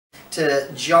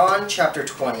to John chapter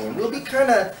 20, and we'll be kind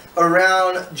of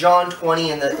around John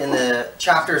 20 in the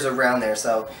chapters around there.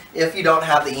 So if you don't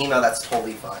have the email, that's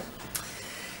totally fine.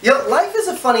 You know, life is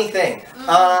a funny thing.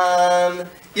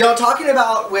 You know, talking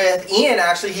about with Ian,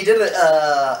 actually, he did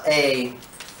a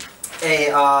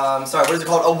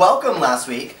welcome last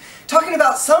week, talking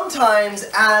about sometimes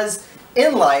as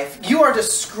in life, you are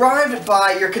described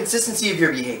by your consistency of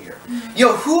your behavior. You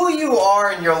know, who you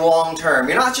are in your long term.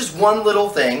 You're not just one little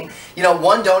thing. You know,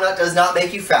 one donut does not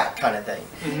make you fat kind of thing.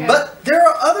 Yeah. But there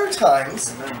are other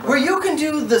times where you can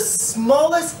do the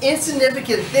smallest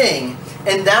insignificant thing,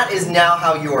 and that is now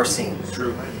how you are seen.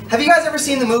 True. Have you guys ever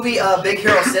seen the movie Big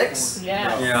Hero 6?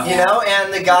 Yeah. You know,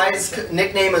 and the guy's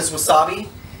nickname is Wasabi.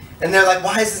 And they're like,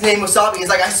 why is his name Wasabi? He's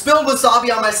like, I spilled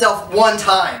wasabi on myself one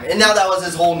time. And now that was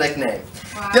his whole nickname.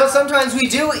 Wow. You know, sometimes we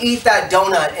do eat that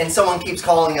donut and someone keeps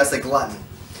calling us a glutton.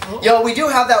 You know, we do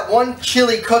have that one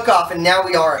chili cook-off and now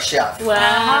we are a chef.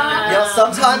 Wow. You know,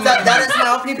 sometimes that is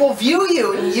how people view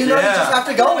you. And you know, you just have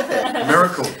to go with it.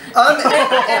 Miracle.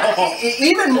 And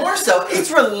even more so,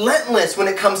 it's relentless when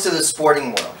it comes to the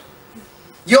sporting world.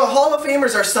 You know, Hall of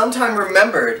Famers are sometimes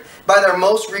remembered by their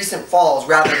most recent falls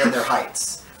rather than their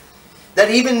heights. That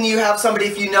even you have somebody,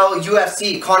 if you know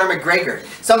UFC, Conor McGregor,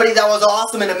 somebody that was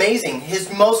awesome and amazing.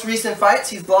 His most recent fights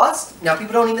he's lost, now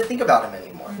people don't even think about him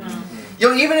anymore. Mm-hmm. You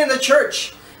know, even in the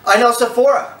church, I know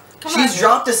Sephora, she's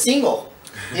dropped a single.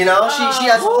 You know, she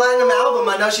has a platinum album.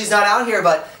 I know she's not out here,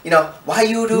 but, you know, why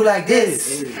you do like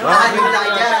this? Why you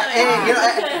like that? Hey, you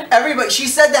know, everybody, she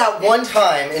said that one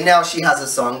time, and now she has a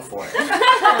song for it.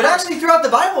 But actually, throughout the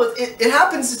Bible, it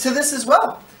happens to this as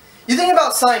well. You think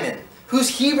about Simon, whose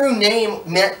Hebrew name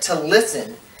meant to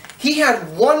listen. He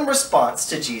had one response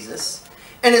to Jesus,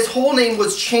 and his whole name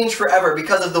was changed forever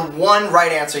because of the one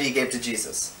right answer he gave to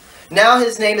Jesus. Now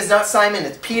his name is not Simon,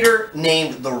 it's Peter,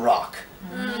 named the Rock.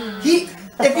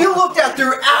 If you looked at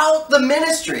throughout the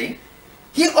ministry,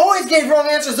 he always gave wrong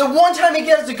answers. The one time he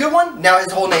gives a good one, now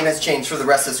his whole name has changed for the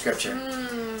rest of Scripture.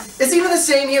 It's even the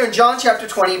same here in John chapter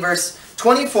 20, verse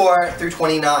 24 through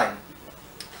 29.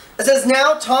 It says,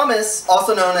 now Thomas,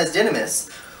 also known as Didymus,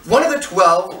 one of the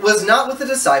 12, was not with the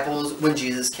disciples when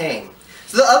Jesus came.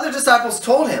 So the other disciples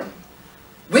told him,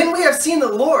 we have seen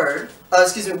the Lord.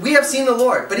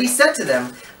 But he said to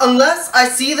them, unless I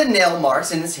see the nail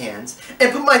marks in his hands,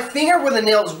 and put my finger where the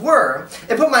nails were,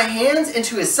 and put my hands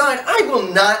into his side, I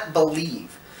will not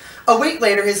believe. A week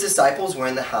later, his disciples were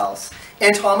in the house,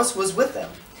 and Thomas was with them.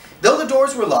 Though the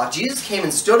doors were locked, Jesus came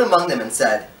and stood among them and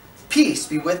said, peace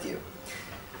be with you.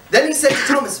 Then he said to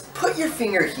Thomas, put your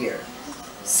finger here.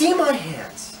 See my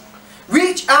hands.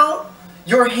 Reach out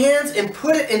your hands and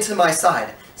put it into my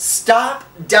side. Stop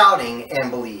doubting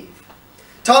and believe.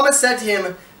 Thomas said to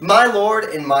him, my Lord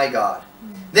and my God.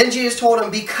 Then Jesus told him,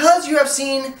 because you have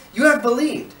seen, you have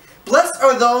believed. Blessed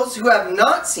are those who have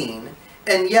not seen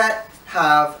and yet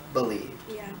have believed.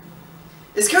 Yeah.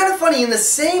 It's kind of funny, in the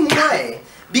same way,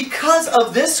 because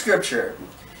of this scripture,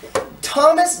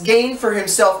 Thomas gained for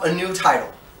himself a new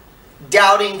title.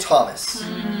 Doubting Thomas.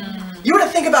 You want to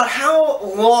think about how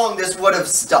long this would have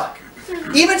stuck.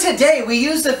 Even today, we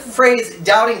use the phrase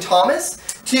doubting Thomas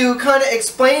to kind of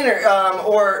explain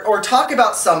or talk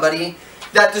about somebody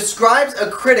that describes a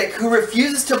critic who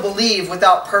refuses to believe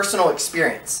without personal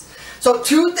experience. So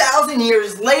 2,000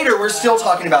 years later, we're still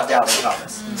talking about doubting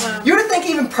Thomas. You would think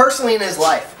even personally in his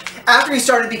life, after he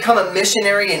started to become a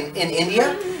missionary in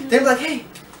India, they'd be like, hey,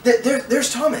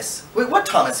 there's Thomas. Wait, what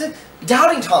Thomas?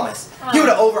 Doubting Thomas. He would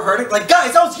have overheard it. Like,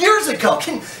 guys, that was years ago.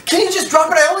 Can you just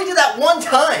drop it? I only did that one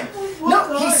time.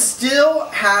 No, he still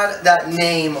had that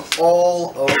name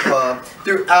all over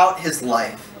throughout his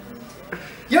life.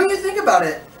 You know, when you think about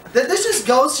it, that this just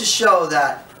goes to show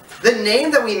that the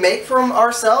name that we make for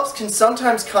ourselves can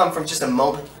sometimes come from just a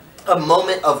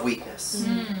moment of weakness.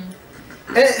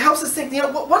 And it helps us think, you know,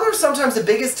 what are sometimes the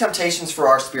biggest temptations for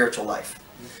our spiritual life?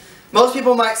 Most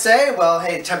people might say, well,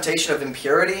 hey, temptation of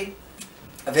impurity,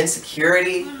 of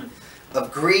insecurity,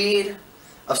 of greed,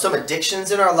 of some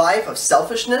addictions in our life, of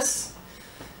selfishness.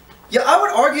 Yeah, I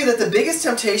would argue that the biggest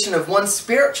temptation of one's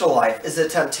spiritual life is the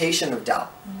temptation of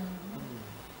doubt.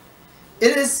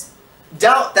 It is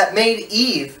doubt that made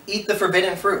Eve eat the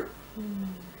forbidden fruit.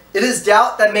 It is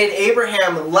doubt that made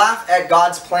Abraham laugh at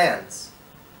God's plans.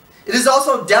 It is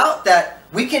also doubt that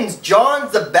weakens John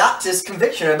the Baptist's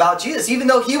conviction about Jesus. Even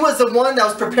though he was the one that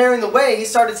was preparing the way, he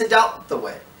started to doubt the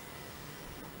way.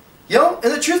 You know,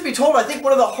 and the truth be told, I think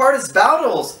one of the hardest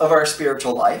battles of our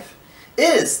spiritual life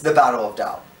is the battle of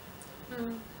doubt.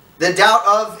 The doubt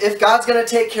of if God's going to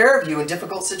take care of you in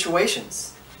difficult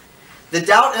situations. The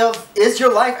doubt of, is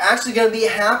your life actually going to be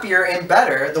happier and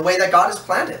better the way that God has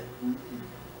planned it?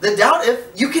 The doubt if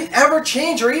you can ever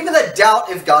change, or even the doubt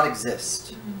if God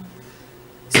exists.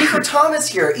 See, for Thomas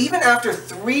here, even after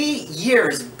 3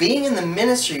 years being in the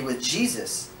ministry with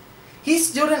Jesus, he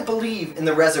still didn't believe in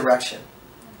the resurrection.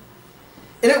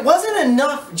 And it wasn't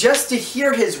enough just to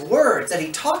hear his words that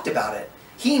he talked about it.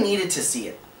 He needed to see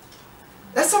it.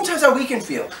 That's sometimes how we can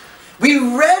feel. We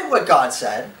read what God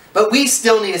said, but we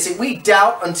still need to see. We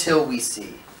doubt until we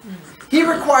see. He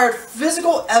required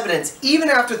physical evidence even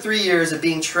after 3 years of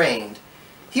being trained.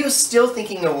 He was still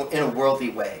thinking in a worldly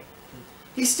way.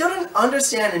 He still didn't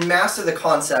understand and master the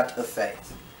concept of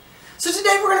faith. So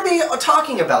today we're going to be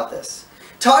talking about this.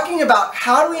 Talking about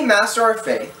how do we master our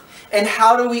faith and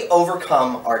how do we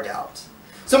overcome our doubts.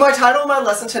 So my title of my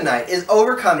lesson tonight is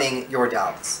Overcoming Your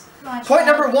Doubts. Point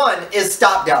number 1 is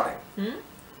stop doubting.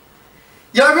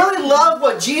 Yeah, I really love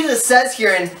what Jesus says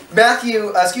here in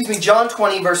John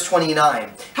 20, verse 29.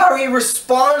 How he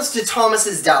responds to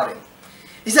Thomas's doubting.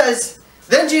 He says,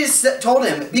 then Jesus told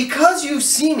him, because you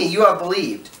see me, you have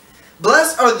believed.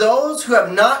 Blessed are those who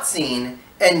have not seen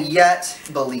and yet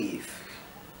believe.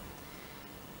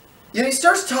 You know, he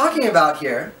starts talking about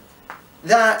here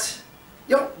that,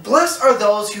 blessed are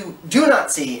those who do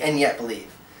not see and yet believe.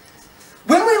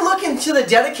 When we look into the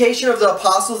dedication of the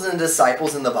apostles and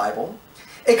disciples in the Bible,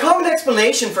 a common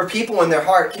explanation for people in their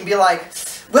heart can be like,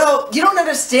 well, you don't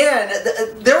understand.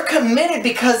 They're committed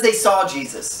because they saw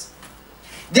Jesus.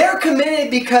 They're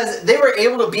committed because they were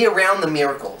able to be around the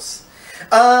miracles.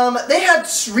 They had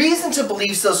reason to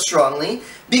believe so strongly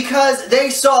because they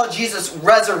saw Jesus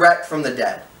resurrect from the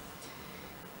dead.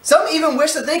 Some even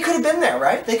wish that they could have been there,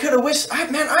 right? They could have wished,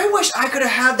 man, I wish I could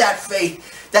have had that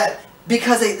faith that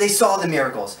because they saw the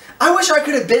miracles. I wish I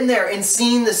could have been there and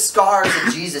seen the scars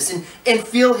of Jesus and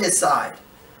feel his side.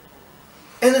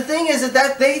 And the thing is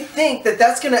that they think that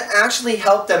that's going to actually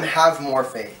help them have more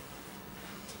faith.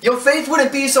 Faith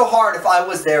wouldn't be so hard if I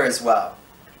was there as well.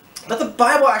 But the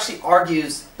Bible actually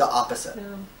argues the opposite.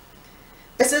 Yeah.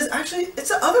 It says, actually, it's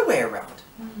the other way around.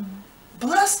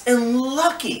 Blessed and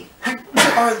lucky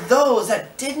are those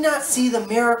that did not see the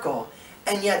miracle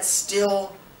and yet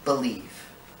still believe.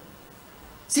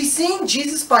 See, seeing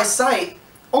Jesus by sight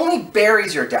only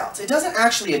buries your doubts. It doesn't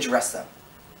actually address them.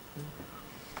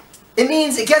 It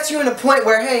means it gets you in a point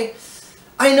where, hey,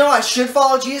 I know I should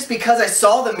follow Jesus because I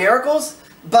saw the miracles,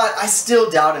 but I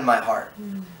still doubt in my heart.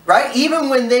 Right? Even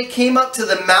when they came up to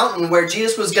the mountain where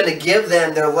Jesus was going to give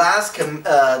them their last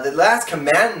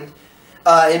command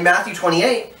in Matthew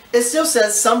 28, it still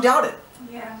says some doubted.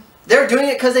 Yeah. They're doing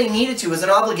it because they needed to. It was an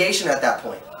obligation at that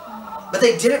point. But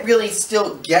they didn't really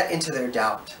still get into their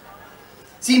doubt.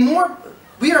 See,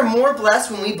 we are more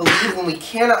blessed when we believe when we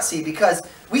cannot see, because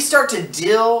we start to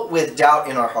deal with doubt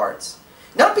in our hearts.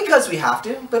 Not because we have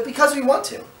to, but because we want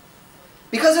to.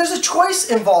 Because there's a choice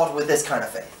involved with this kind of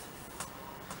faith.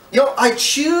 I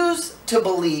choose to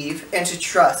believe and to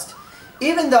trust,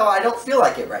 even though I don't feel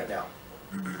like it right now.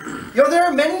 There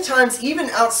are many times, even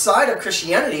outside of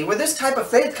Christianity, where this type of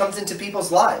faith comes into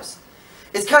people's lives.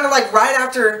 It's kind of like right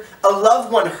after a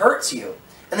loved one hurts you,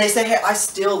 and they say, hey, I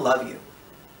still love you.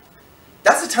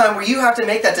 That's the time where you have to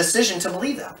make that decision to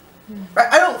believe that. Right?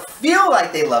 I don't feel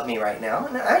like they love me right now,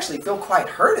 and I actually feel quite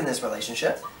hurt in this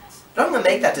relationship, but I'm going to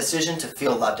make that decision to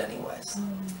feel loved anyways.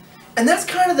 And that's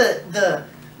kind of the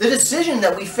decision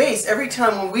that we face every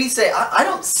time when we say, I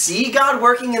don't see God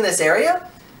working in this area,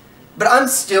 but I'm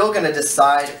still going to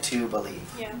decide to believe.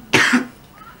 Yeah.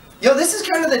 This is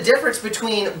kind of the difference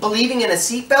between believing in a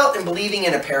seatbelt and believing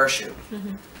in a parachute.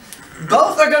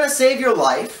 Both are going to save your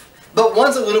life, but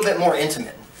one's a little bit more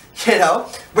intimate.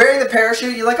 Wearing the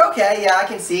parachute, you're like, okay, yeah, I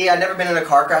can see. I've never been in a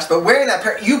car crash, but wearing that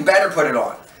parachute, you better put it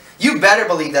on. You better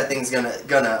believe that thing's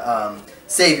gonna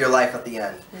save your life at the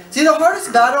end. See, the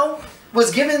hardest battle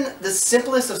was given the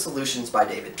simplest of solutions by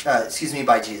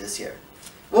by Jesus here.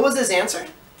 What was his answer?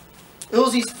 It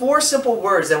was these 4 simple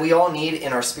words that we all need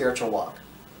in our spiritual walk.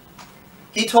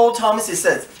 He told Thomas, he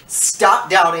says, stop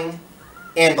doubting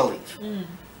and believe.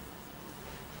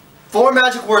 4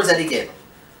 magic words that he gave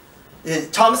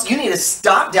him. Thomas, you need to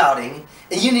stop doubting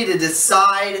and you need to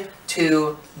decide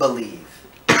to believe.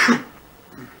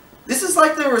 This is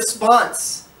like the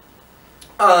response.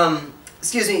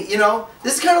 This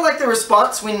is kind of like the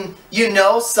response when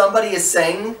somebody is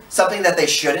saying something that they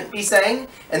shouldn't be saying,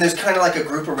 and there's kind of like a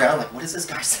group around, like, what is this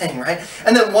guy saying, right?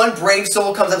 And then one brave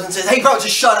soul comes up and says, hey bro,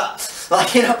 just shut up.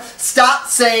 Stop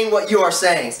saying what you are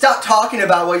saying. Stop talking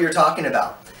about what you're talking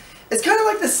about. It's kind of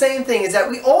like the same thing, is that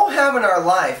we all have in our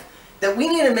life that we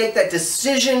need to make that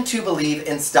decision to believe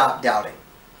and stop doubting.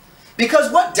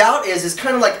 Because what doubt is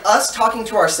kind of like us talking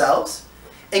to ourselves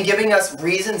and giving us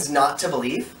reasons not to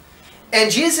believe.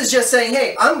 And Jesus is just saying,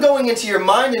 hey, I'm going into your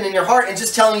mind and in your heart and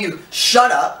just telling you,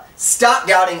 shut up, stop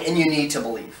doubting, and you need to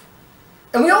believe.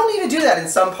 And we all need to do that in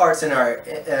some parts in our,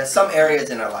 some areas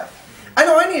in our life. I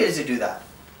know I needed to do that.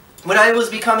 When I was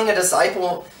becoming a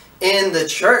disciple in the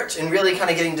church and really kind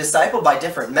of getting discipled by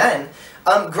different men,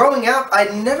 growing up, I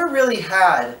never really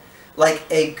had like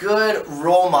a good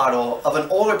role model of an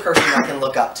older person I can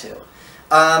look up to.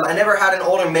 I never had an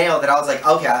older male that I was like,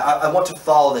 okay, I want to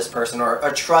follow this person, or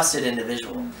a trusted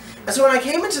individual. And so when I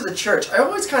came into the church, I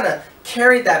always kind of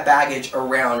carried that baggage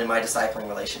around in my discipling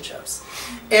relationships.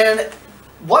 And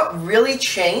what really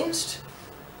changed,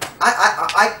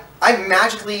 I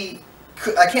magically,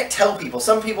 I can't tell people.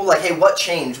 Some people like, hey, what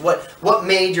changed? What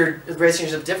made your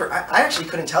relationship different? I actually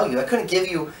couldn't tell you. I couldn't give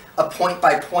you a point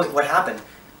by point what happened.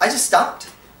 I just stopped.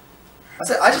 I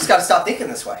said, I just got to stop thinking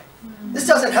this way. This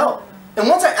doesn't help. And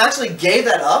once I actually gave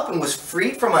that up and was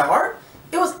freed from my heart,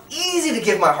 it was easy to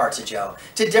give my heart to Joe,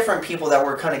 to different people that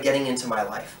were kind of getting into my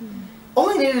life. All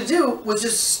I needed to do was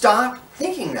just stop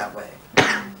thinking that way.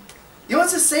 You know,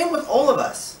 it's the same with all of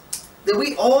us. That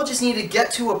we all just need to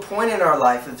get to a point in our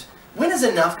life of, when is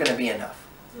enough going to be enough?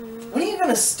 When are you going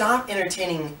to stop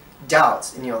entertaining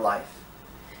doubts in your life?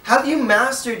 Have you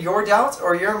mastered your doubts,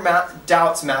 or your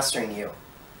doubts mastering you?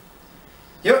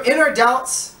 You know, in our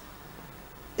doubts,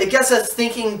 it gets us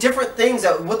thinking different things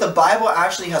that what the Bible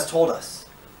actually has told us.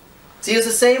 See, it's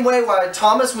the same way why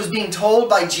Thomas was being told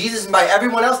by Jesus and by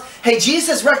everyone else, hey,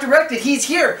 Jesus resurrected, he's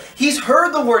here. He's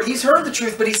heard the word, he's heard the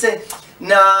truth, but he's saying,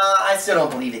 nah, I still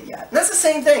don't believe it yet. And that's the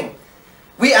same thing.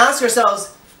 We ask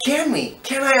ourselves, can we?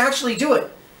 Can I actually do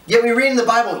it? Yet we read in the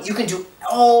Bible, you can do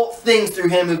all things through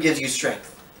him who gives you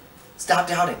strength. Stop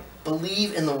doubting.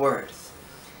 Believe in the word.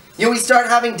 You know, we start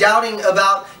having doubting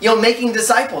about, making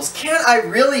disciples. Can I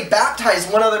really baptize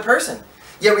one other person?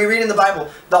 Yet we read in the Bible,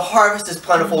 the harvest is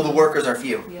plentiful, the workers are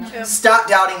few. Yeah. Stop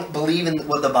doubting, believe in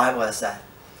what the Bible has said.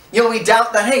 You know, we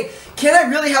doubt that, hey, can I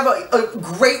really have a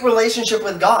great relationship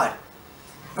with God?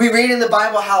 We read in the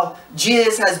Bible how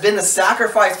Jesus has been the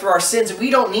sacrifice for our sins, and we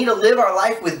don't need to live our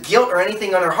life with guilt or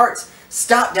anything on our hearts.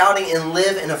 Stop doubting and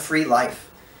live in a free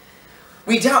life.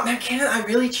 We doubt, man, can I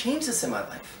really change this in my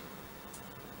life?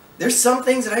 There's some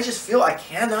things that I just feel I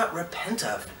cannot repent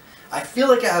of. I feel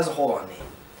like it has a hold on me.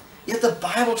 Yet the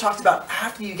Bible talks about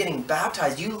after you getting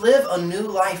baptized, you live a new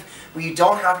life where you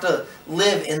don't have to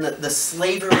live in the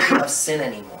slavery of sin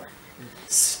anymore.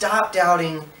 Stop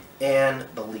doubting and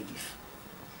believe.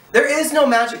 There is no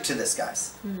magic to this,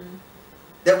 guys.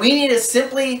 That we need to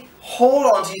simply hold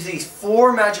on to these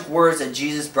 4 magic words that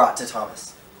Jesus brought to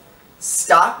Thomas.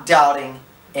 Stop doubting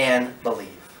and believe.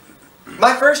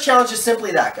 My first challenge is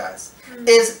simply that, guys.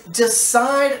 Is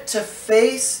decide to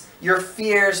face your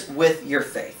fears with your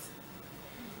faith.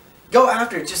 Go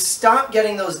after it. Just stop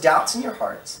getting those doubts in your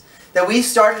hearts. That we've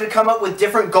started to come up with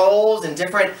different goals and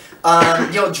different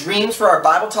dreams for our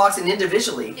Bible talks and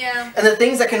individually. Yeah. And the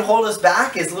things that can hold us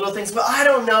back is little things, but I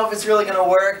don't know if it's really going to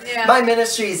work. Yeah. My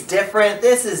ministry is different.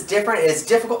 This is different. It's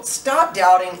difficult. Stop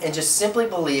doubting and just simply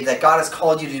believe that God has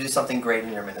called you to do something great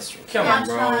in your ministry. Come on,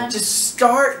 bro. Just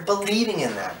start believing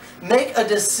in that. Make a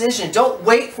decision. Don't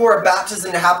wait for a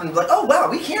baptism to happen. Like, oh wow,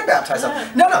 we can baptize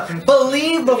them. No.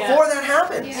 Believe before that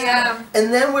happens. Yeah.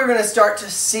 And then we're going to start to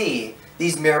see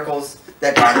these miracles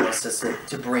that God wants us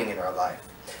to bring in our life.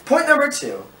 Point number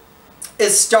 2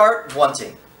 is start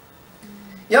wanting.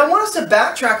 I want us to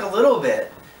backtrack a little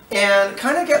bit and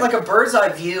kind of get like a bird's eye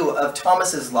view of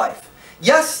Thomas's life.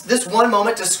 Yes, this one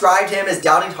moment described him as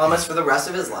doubting Thomas for the rest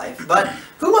of his life, but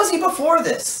who was he before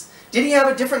this? Did he have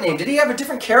a different name? Did he have a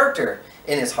different character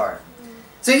in his heart?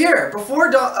 So here,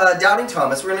 before doubting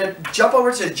Thomas, we're going to jump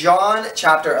over to John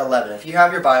chapter 11. If you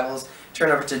have your Bibles, turn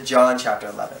over to John chapter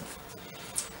 11.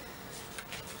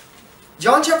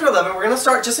 John chapter 11, we're going to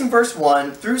start just in verse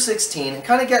 1 through 16 and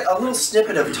kind of get a little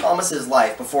snippet of Thomas's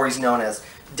life before he's known as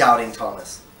Doubting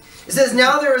Thomas. It says,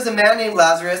 Now a man named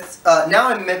Lazarus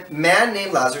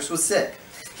was sick.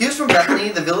 He was from Bethany,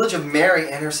 the village of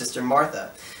Mary and her sister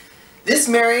Martha. This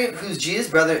Mary, whose Jesus'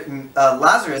 brother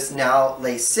Lazarus now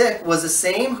lay sick, was the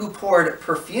same who poured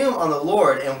perfume on the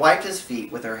Lord and wiped his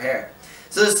feet with her hair.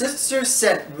 So the sisters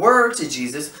sent word to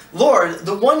Jesus, Lord,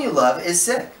 the one you love is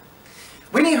sick.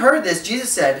 When he heard this, Jesus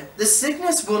said, The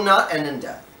sickness will not end in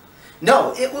death.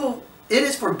 No, it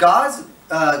is for God's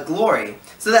glory,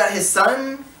 so that his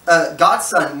son, God's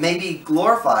Son, may be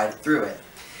glorified through it.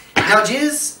 Now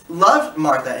Jesus loved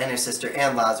Martha and her sister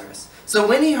and Lazarus. So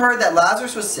when he heard that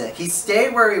Lazarus was sick, he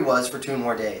stayed where he was for 2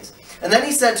 more days. And then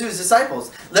he said to his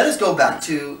disciples, Let us go back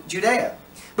to Judea.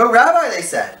 But Rabbi, they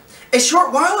said, A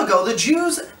short while ago, the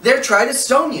Jews there tried to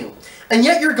stone you, and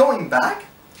yet you're going back?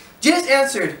 Jesus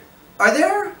answered, are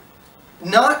there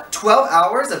not 12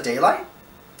 hours of daylight?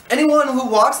 Anyone who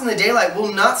walks in the daylight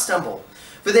will not stumble,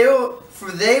 for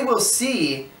they will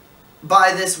see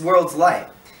by this world's light.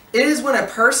 It is when a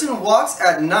person walks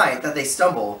at night that they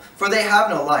stumble, for they have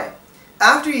no light.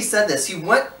 After he said this, he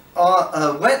went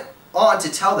on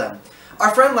to tell them,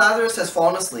 our friend Lazarus has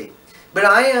fallen asleep, but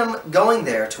I am going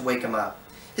there to wake him up.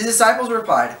 His disciples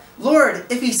replied, Lord,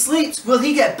 if he sleeps, will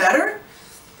he get better?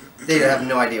 They have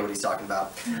no idea what he's talking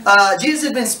about. Jesus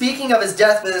had been speaking of his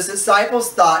death, but his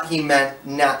disciples thought he meant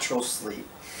natural sleep.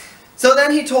 So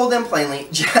then he told them plainly,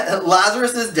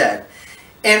 Lazarus is dead,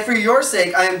 and for your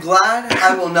sake I am glad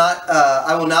I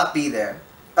will not be there.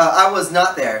 I was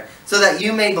not there, so that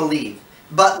you may believe.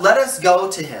 But let us go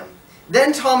to him.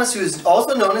 Then Thomas, who is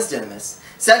also known as Didymus,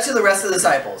 said to the rest of the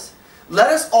disciples, let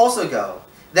us also go,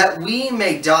 that we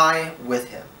may die with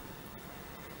him.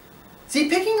 See,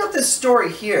 picking up this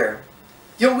story here,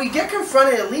 we get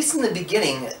confronted, at least in the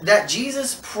beginning, that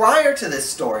Jesus, prior to this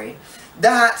story,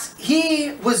 that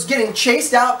he was getting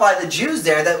chased out by the Jews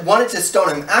there that wanted to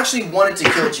stone him, actually wanted to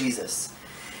kill Jesus.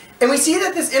 And we see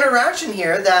that this interaction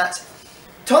here, that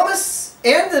Thomas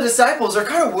and the disciples are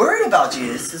kind of worried about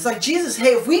Jesus. It's like, Jesus,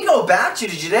 hey, if we go back to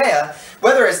Judea,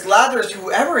 whether it's Lazarus,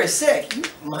 whoever is sick, you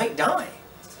might die.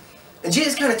 And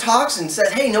Jesus kind of talks and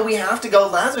says, hey, no, we have to go.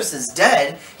 Lazarus is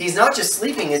dead. He's not just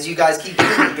sleeping, as you guys keep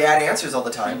giving me bad answers all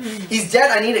the time. He's dead.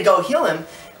 I need to go heal him.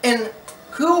 And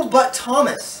who but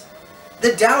Thomas,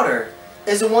 the doubter,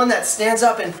 is the one that stands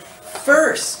up and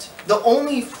first, the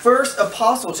only first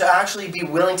apostle to actually be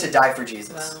willing to die for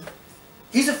Jesus. Wow.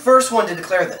 He's the first one to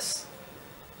declare this.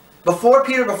 Before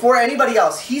Peter, before anybody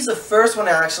else, he's the first one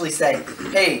to actually say,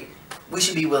 hey, we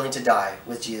should be willing to die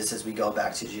with Jesus as we go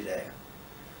back to Judea.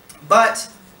 But,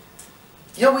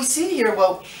 we see here,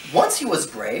 well, once he was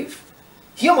brave,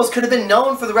 he almost could have been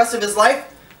known for the rest of his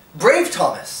life, Brave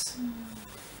Thomas.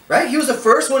 Right? He was the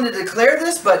first one to declare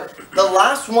this, but the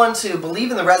last one to believe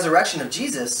in the resurrection of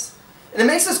Jesus. And it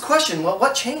makes us question, well,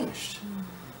 what changed?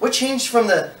 What changed from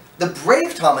the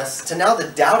brave Thomas to now the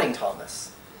doubting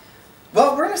Thomas?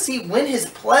 Well, we're going to see when his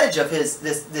pledge of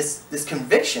this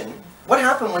conviction, what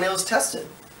happened when it was tested.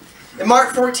 In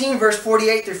Mark 14, verse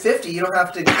 48 through 50, you don't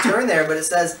have to turn there, but it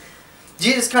says,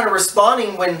 Jesus kind of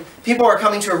responding when people are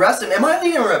coming to arrest him. Am I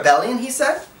leading a rebellion, he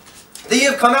said? That you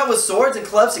have come out with swords and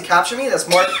clubs to capture me? That's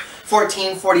Mark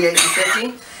 14, 48 through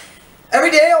 50.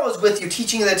 Every day I was with you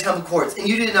teaching in the temple courts, and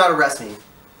you did not arrest me.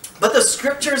 But the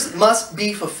scriptures must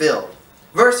be fulfilled.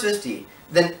 Verse 50,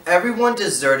 then everyone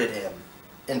deserted him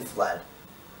and fled.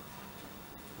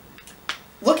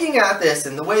 Looking at this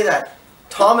and the way that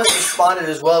Thomas responded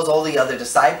as well as all the other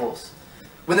disciples,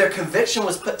 when their conviction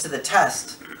was put to the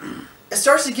test, it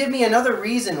starts to give me another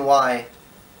reason why,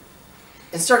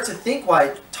 and start to think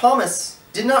why Thomas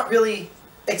did not really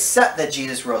accept that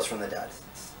Jesus rose from the dead.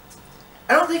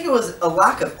 I don't think it was a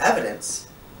lack of evidence.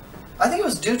 I think it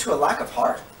was due to a lack of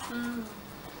heart.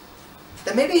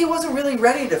 That maybe he wasn't really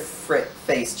ready to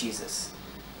face Jesus.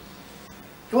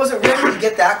 He wasn't ready to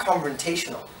get that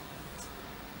confrontational.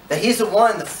 That he's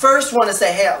the first one to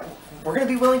say, hey, we're going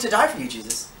to be willing to die for you,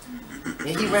 Jesus. And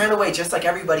he ran away just like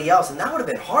everybody else, and that would have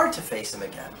been hard to face him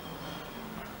again.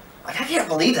 Like, I can't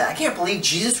believe that. I can't believe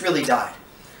Jesus really died.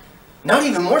 Not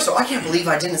even more so, I can't believe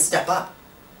I didn't step up.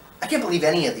 I can't believe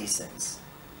any of these things.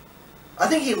 I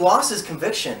think he lost his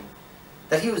conviction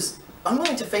that he was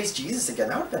unwilling to face Jesus again.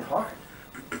 That would have been hard.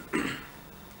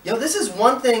 This is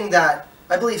one thing that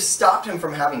I believe stopped him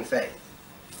from having faith.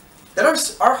 That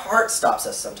our heart stops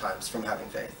us sometimes from having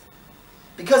faith.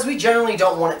 Because we generally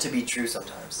don't want it to be true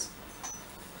sometimes.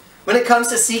 When it comes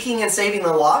to seeking and saving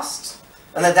the lost,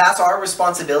 and that's our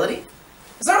responsibility,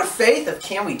 it's not a faith of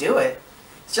can we do it.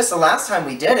 It's just the last time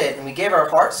we did it and we gave our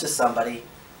hearts to somebody,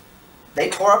 they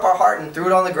tore up our heart and threw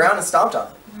it on the ground and stomped on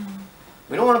it.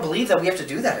 We don't want to believe that we have to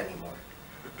do that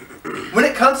anymore. When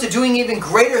it comes to doing even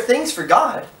greater things for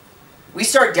God, we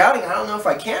start doubting, I don't know if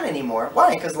I can anymore.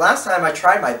 Why? Because last time I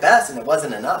tried my best and it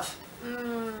wasn't enough.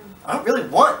 I don't really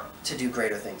want to do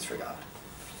greater things for God.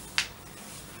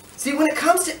 See, when it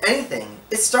comes to anything,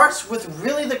 it starts with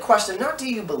really the question, not do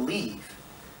you believe,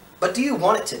 but do you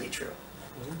want it to be true?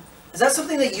 Is that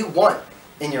something that you want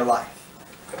in your life?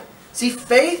 See,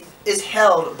 faith is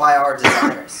held by our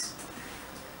desires.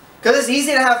 Because it's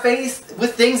easy to have faith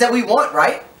with things that we want,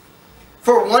 right?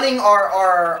 For wanting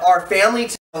our family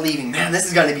to believing, man, this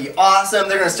is going to be awesome.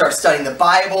 They're going to start studying the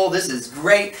Bible. This is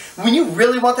great. When you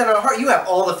really want that in our heart, you have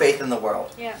all the faith in the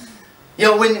world. Yeah. You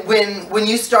know, when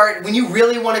you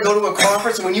really want to go to a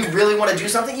conference and when you really want to do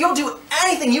something, you'll do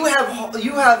anything. You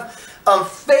have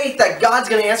faith that God's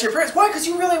going to answer your prayers. Why? Because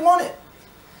you really want it.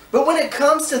 But when it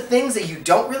comes to things that you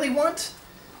don't really want,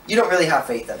 you don't really have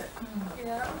faith in it.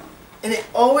 Yeah. And it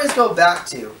always goes back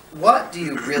to, what do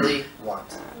you really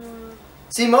want?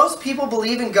 See, most people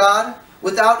believe in God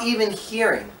without even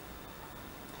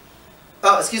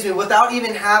without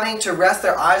even having to rest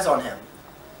their eyes on Him.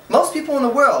 Most people in the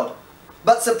world,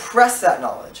 but suppress that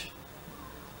knowledge.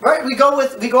 Right? We go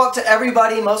up to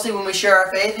everybody, mostly when we share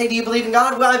our faith. Hey, do you believe in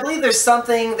God? Well, I believe there's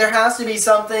something. There has to be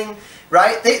something.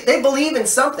 Right? They believe in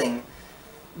something.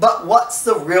 But what's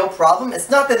the real problem? It's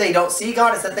not that they don't see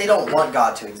God. It's that they don't want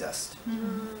God to exist.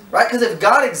 Mm-hmm. Right? Because if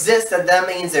God exists, then that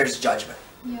means there's judgment.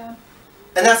 Yeah.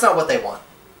 And that's not what they want.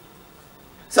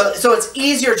 So it's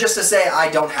easier just to say, I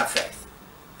don't have faith.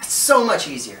 It's so much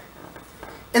easier.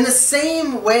 In the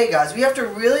same way, guys, we have to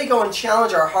really go and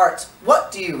challenge our hearts.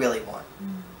 What do you really want?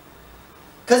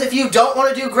 Because if you don't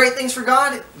want to do great things for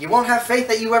God, you won't have faith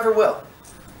that you ever will.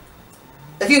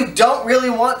 If you don't really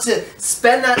want to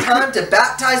spend that time to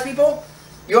baptize people,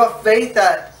 you have faith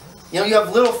that, you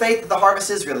have little faith that the harvest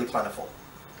is really plentiful.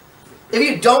 If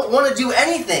you don't want to do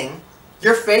anything,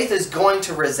 your faith is going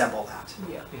to resemble that.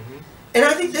 Yeah. Mm-hmm. And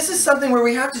I think this is something where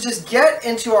we have to just get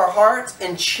into our hearts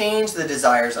and change the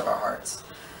desires of our hearts.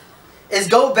 Is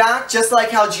go back just like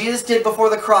how Jesus did before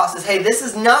the cross. Is, hey, this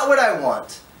is not what I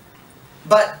want.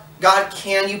 But God,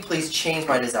 can you please change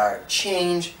my desire?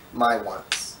 Change my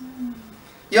wants.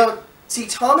 See,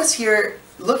 Thomas here,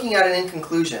 looking at it in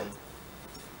conclusion,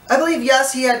 I believe,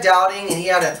 yes, he had doubting and he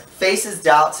had to face his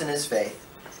doubts in his faith.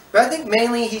 But I think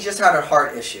mainly he just had a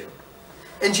heart issue.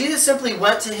 And Jesus simply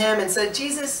went to him and said,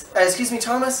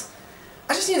 Thomas,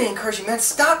 I just need to encourage you, man,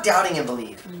 stop doubting and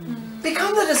believe. Mm-hmm.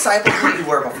 Become the disciple who you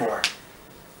were before.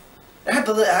 And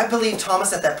I believe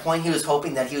Thomas at that point, he was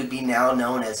hoping that he would be now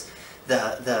known as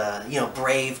the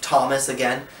brave Thomas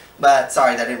again. But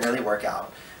sorry, that didn't really work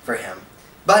out for him.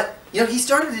 But, he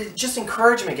started to just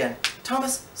encourage him again.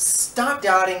 Thomas, stop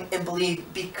doubting and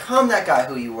believe. Become that guy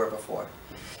who you were before.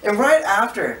 And right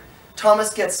after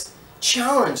Thomas gets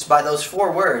challenged by those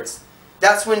 4 words,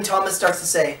 that's when Thomas starts to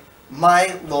say,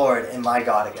 my Lord and my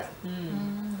God again.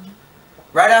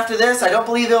 Right after this, I don't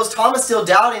believe it was Thomas still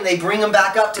doubting. They bring him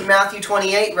back up to Matthew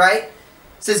 28, right? It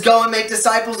says, go and make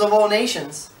disciples of all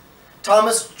nations.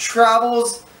 Thomas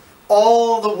travels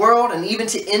all the world and even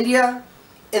to India.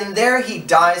 And there he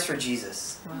dies for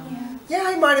Jesus. Wow.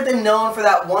 Yeah, he might have been known for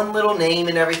that one little name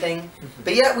and everything.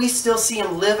 But yet we still see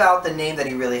him live out the name that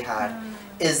he really had.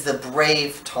 Is the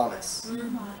brave Thomas.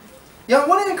 I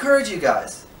want to encourage you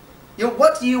guys.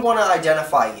 What do you want to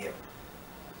identify you?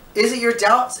 Is it your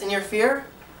doubts and your fear?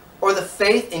 Or the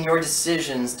faith in your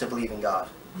decisions to believe in God?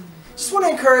 Just want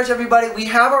to encourage everybody. We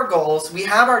have our goals. We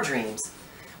have our dreams.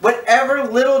 Whatever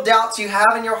little doubts you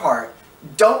have in your heart,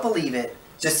 don't believe it.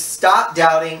 Just stop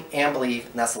doubting and believe.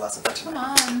 And that's the lesson for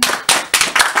tonight. Come on.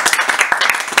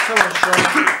 Come on,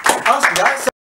 Sean. Awesome, guys.